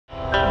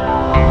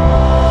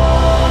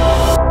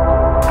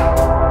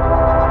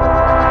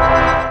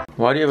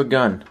Why do you have a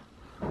gun?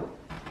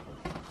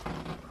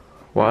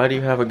 Why do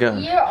you have a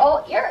gun?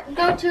 Your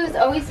go-to is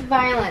always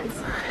violence.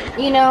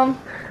 You know,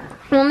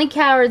 only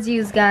cowards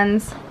use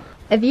guns.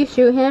 If you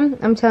shoot him,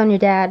 I'm telling your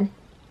dad.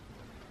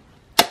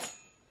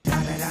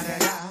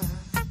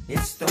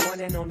 It's the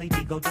one and only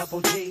Digo Double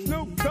G.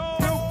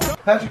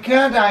 Patrick,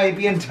 can't I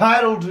be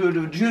entitled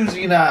to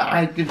choosing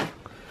I could...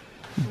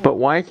 But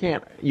why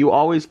can't you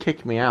always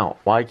kick me out?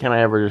 Why can't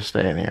I ever just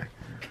stay in here?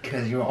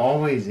 Because you're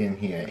always in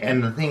here.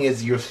 And the thing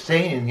is, you're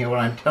staying in here when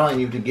I'm telling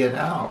you to get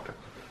out.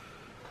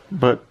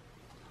 But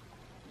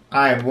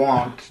I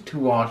want to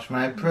watch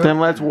my program. then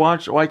let's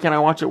watch. Why can't I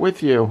watch it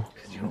with you?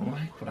 Because you don't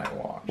like what I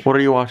watch. What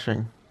are you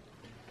watching?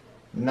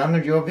 None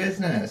of your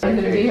business.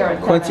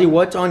 Quincy,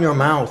 what's on your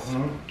mouth?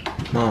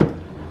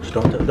 Mom, just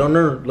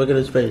don't look at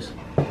his face.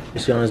 You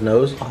see on his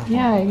nose?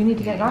 Yeah, you need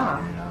to get it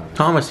off.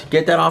 Thomas,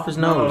 get that off his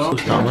nose.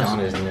 Who's Thomas? On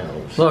his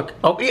nose. Look.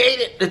 Oh, he ate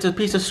it. It's a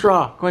piece of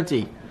straw.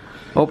 Quincy,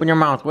 open your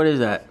mouth. What is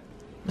that?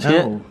 See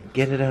it? No,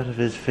 get it out of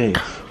his face.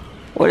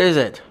 What is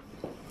it?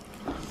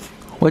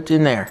 What's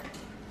in there?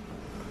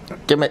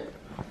 Give me it.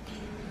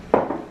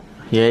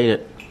 He ate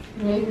it.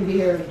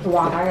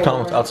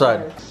 Thomas,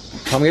 outside.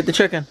 Come get the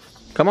chicken.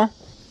 Come on.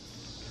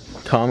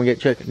 Come get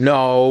chicken.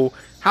 No.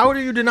 How are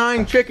you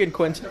denying chicken,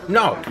 Quincy?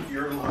 No.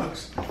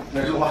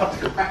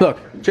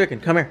 Look, chicken,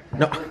 come here.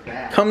 No,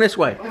 come this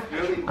way.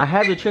 I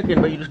have the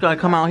chicken, but you just gotta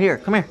come out here.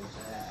 Come here.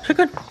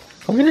 Chicken.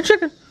 Come get the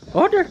chicken.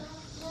 Go out there.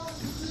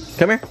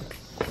 Come here.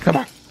 Come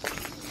on.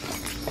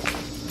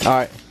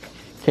 Alright.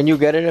 Can you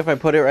get it if I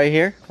put it right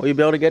here? Will you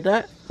be able to get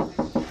that?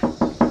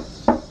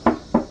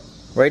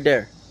 Right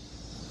there.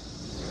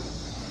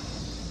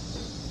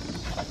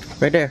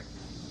 Right there.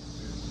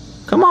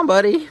 Come on,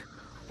 buddy.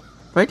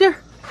 Right there.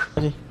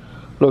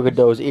 Look at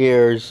those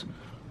ears.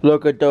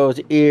 Look at those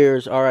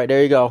ears. Alright,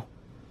 there you go.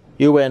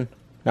 You win.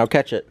 Now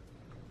catch it.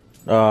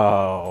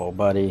 Oh,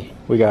 buddy.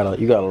 You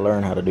gotta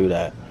learn how to do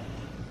that.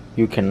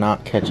 You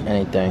cannot catch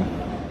anything.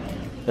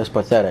 That's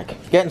pathetic.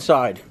 Get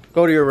inside.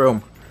 Go to your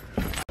room.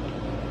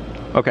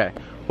 Okay.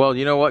 Well,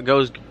 you know what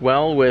goes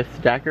well with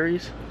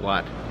daiquiris?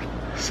 What?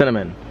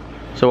 Cinnamon.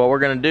 So what we're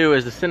gonna do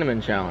is the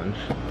cinnamon challenge.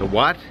 The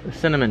what? The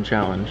cinnamon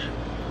challenge.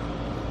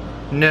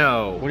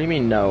 No. What do you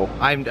mean no?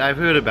 I've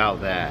heard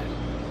about that.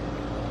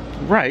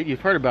 Right, you've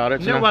heard about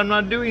it. So No, now- I'm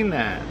not doing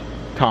that.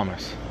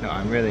 Thomas. No,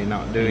 I'm really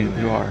not doing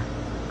that. You are.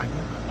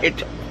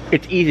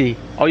 It's easy.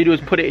 All you do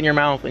is put it in your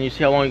mouth and you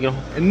see how long you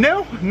can.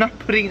 No, I'm not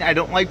putting. I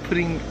don't like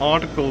putting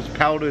articles,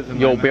 powders in my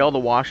You'll mouth. be able to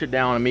wash it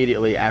down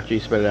immediately after you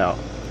spit it out.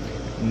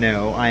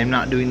 No, I am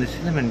not doing the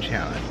cinnamon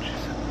challenge.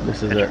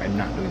 This is Patrick, it. I'm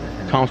not doing the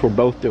cinnamon. Thomas, we're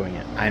both doing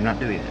it. I'm not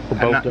doing it. We're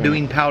I'm both not doing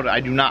doing powder. I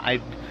do not.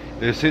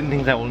 There are certain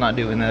things I will not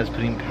do, and that is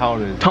putting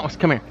powders. Thomas,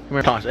 come here. Come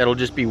here. Thomas, it'll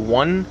just be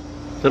one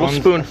little One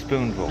spoon.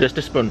 spoonful. Just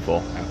a spoonful.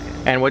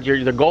 Okay. And what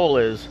the goal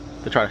is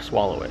to try to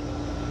swallow it.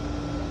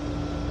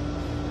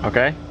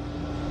 Okay?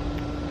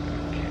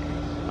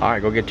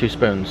 Alright, go get 2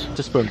 spoons. Just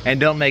a spoon. And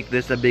don't make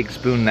this a big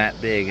spoon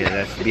that big. It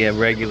has to be a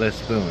regular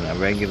spoon. A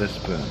regular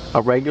spoon.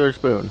 A regular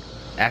spoon.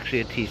 Actually,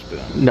 a teaspoon.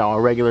 No,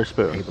 a regular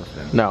spoon. Regular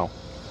spoon. No,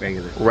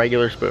 Regular spoon.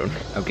 regular spoon.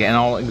 Okay, and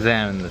I'll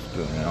examine the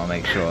spoon and I'll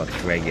make sure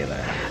it's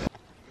regular.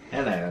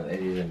 Hello,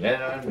 ladies and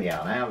gentlemen. We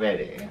are now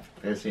ready.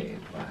 This is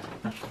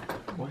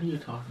What are you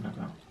talking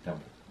about?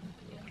 Don't.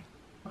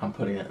 I'm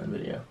putting it in the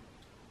video.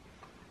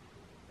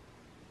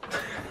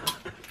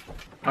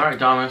 Alright,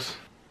 Thomas.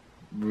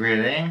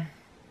 Really?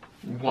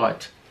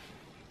 What?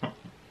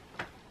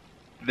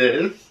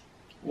 This?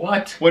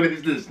 What? What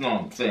is this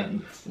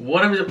nonsense?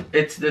 What is it?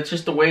 It's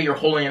just the way you're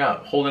holding it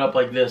up. Hold it up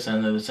like this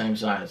and they're the same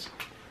size.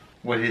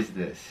 What is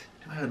this?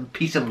 A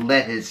piece of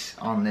lettuce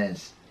on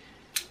this.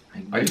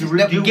 Are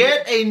you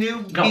Get a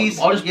new piece.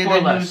 No, I'll just get pour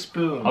a new less.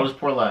 spoon. I'll just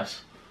pour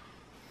less.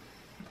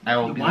 I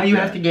will Why do you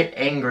have to get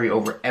angry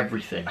over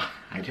everything?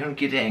 I don't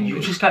get angry.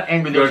 You just got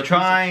angry. There was You're a piece of-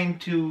 trying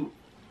to.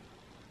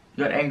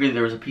 You got angry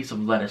there was a piece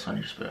of lettuce on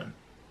your spoon.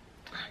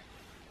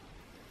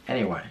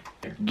 Anyway.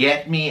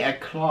 Get me a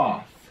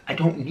cloth. I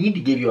don't need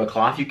to give you a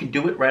cloth. You can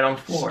do it right on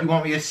the floor. You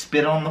want me to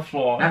spit on the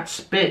floor? Not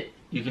spit.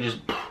 You can just,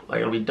 like,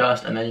 it'll be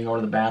dust, and then you go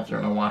to the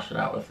bathroom and wash it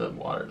out with the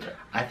water there.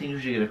 I think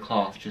we should get a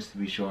cloth just to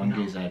be sure in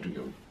case I have to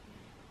go.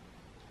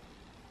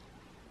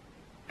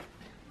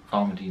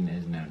 Vomiting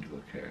is known to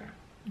occur.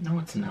 No,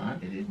 it's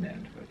not. It is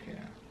known to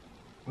occur.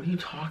 What are you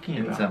talking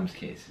In about? some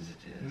cases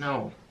it is.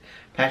 No.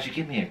 Patrick,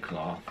 give me a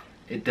cloth.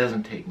 It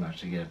doesn't take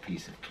much to get a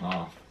piece of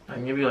cloth. I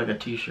can give you, like, a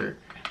t-shirt.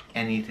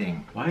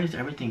 Anything. Why is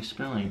everything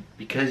spilling?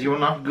 Because you're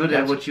not good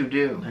at what you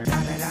do.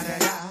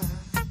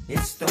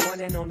 It's the one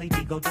and only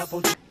Digo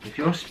Double G. If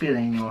you're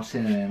spilling your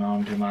cinnamon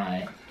onto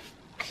my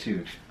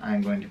suit,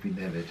 I'm going to be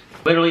livid.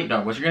 Literally,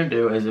 no, what you're gonna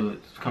do is if it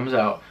comes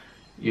out,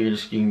 you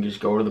can just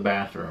go to the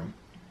bathroom.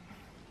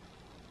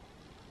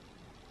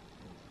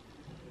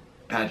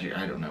 Patrick,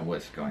 I don't know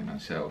what's going on,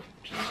 so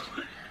just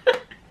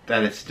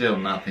that is still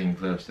nothing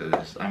close to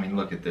this. I mean,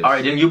 look at this.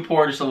 Alright, then you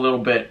pour just a little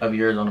bit of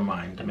yours onto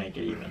mine to make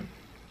it even.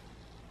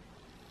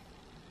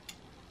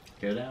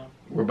 Go down.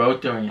 We're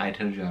both doing it. I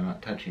told you I'm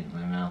not touching it in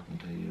my mouth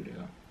until you do.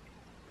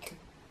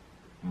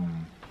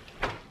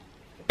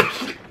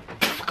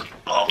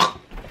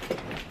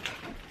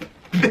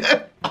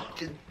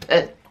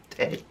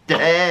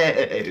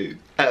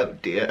 Oh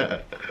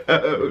dear.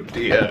 Oh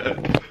dear.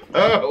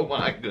 Oh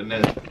my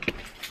goodness.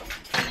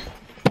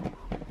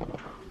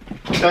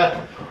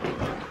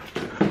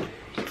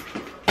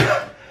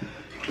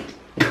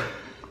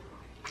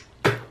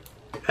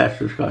 That's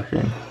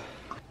disgusting.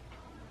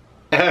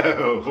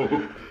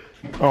 Oh.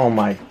 Oh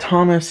my,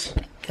 Thomas.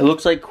 It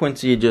looks like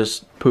Quincy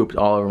just pooped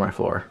all over my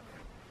floor.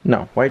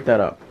 No, wipe that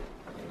up.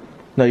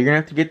 No, you're gonna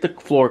have to get the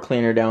floor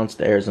cleaner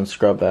downstairs and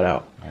scrub that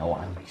out. No,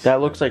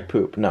 That looks like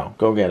poop. No,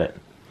 go get it.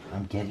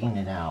 I'm getting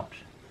it out.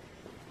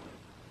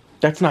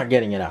 That's not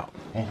getting it out.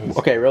 It is.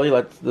 Okay, really?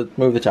 Let's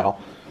move the towel.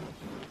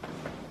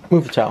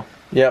 Move the towel.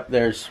 Yep,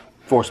 there's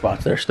 4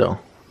 spots there still.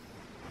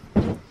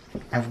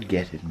 I'll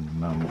get it in a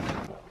moment.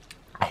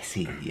 I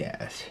see,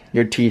 yes.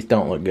 Your teeth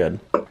don't look good.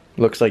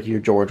 Looks like you're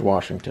George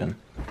Washington.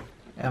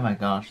 Oh my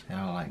gosh, they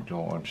all like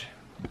George.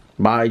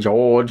 Bye,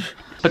 George.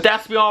 But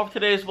that's been all for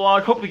today's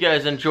vlog. Hope you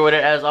guys enjoyed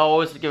it. As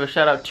always, give a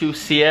shout out to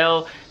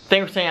CL.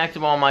 Thanks for staying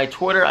active on my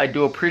Twitter. I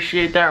do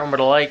appreciate that. Remember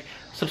to like,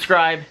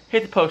 subscribe,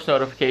 hit the post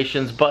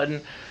notifications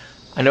button.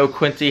 I know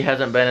Quincy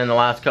hasn't been in a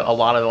lot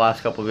of the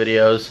last couple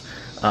videos.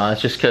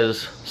 It's just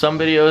because some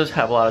videos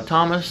have a lot of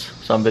Thomas,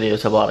 some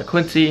videos have a lot of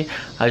Quincy.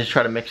 I just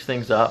try to mix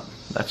things up.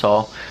 That's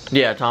all.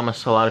 Yeah,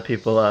 Thomas. A lot of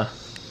people,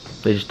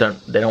 they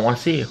don't want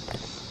to see you.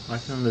 I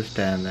can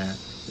understand that.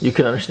 You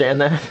can understand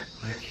that?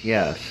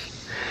 Yes.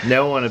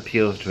 No one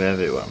appeals to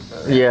everyone.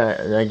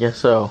 Yeah, I guess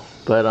so.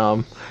 But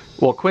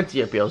well,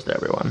 Quincy appeals to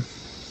everyone.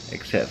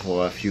 Except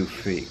for a few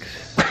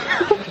freaks.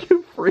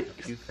 You freaks.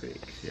 A few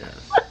freaks,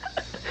 yes.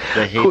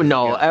 They hate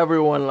No,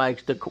 everyone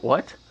likes the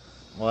what?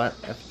 What?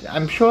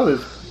 I'm sure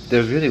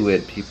there's really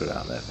weird people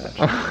out there,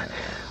 Patrick.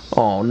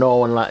 Oh, no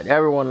one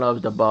everyone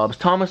loves the bubs.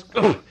 Thomas,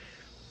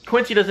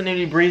 Quincy doesn't need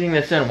to be breathing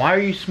this in. Why are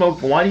you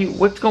smoking?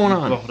 What's going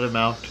on? Brought him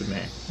out to me.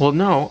 Well,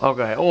 no.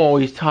 Okay. Oh,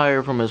 he's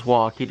tired from his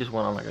walk. He just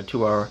went on like a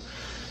 2-hour.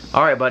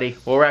 All right, buddy.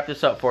 We'll wrap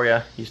this up for you.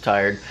 He's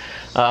tired.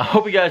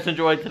 Hope you guys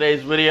enjoyed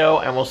today's video,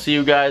 and we'll see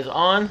you guys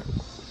on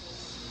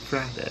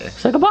Friday.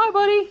 Say goodbye,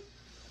 buddy.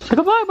 Say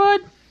goodbye,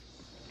 bud.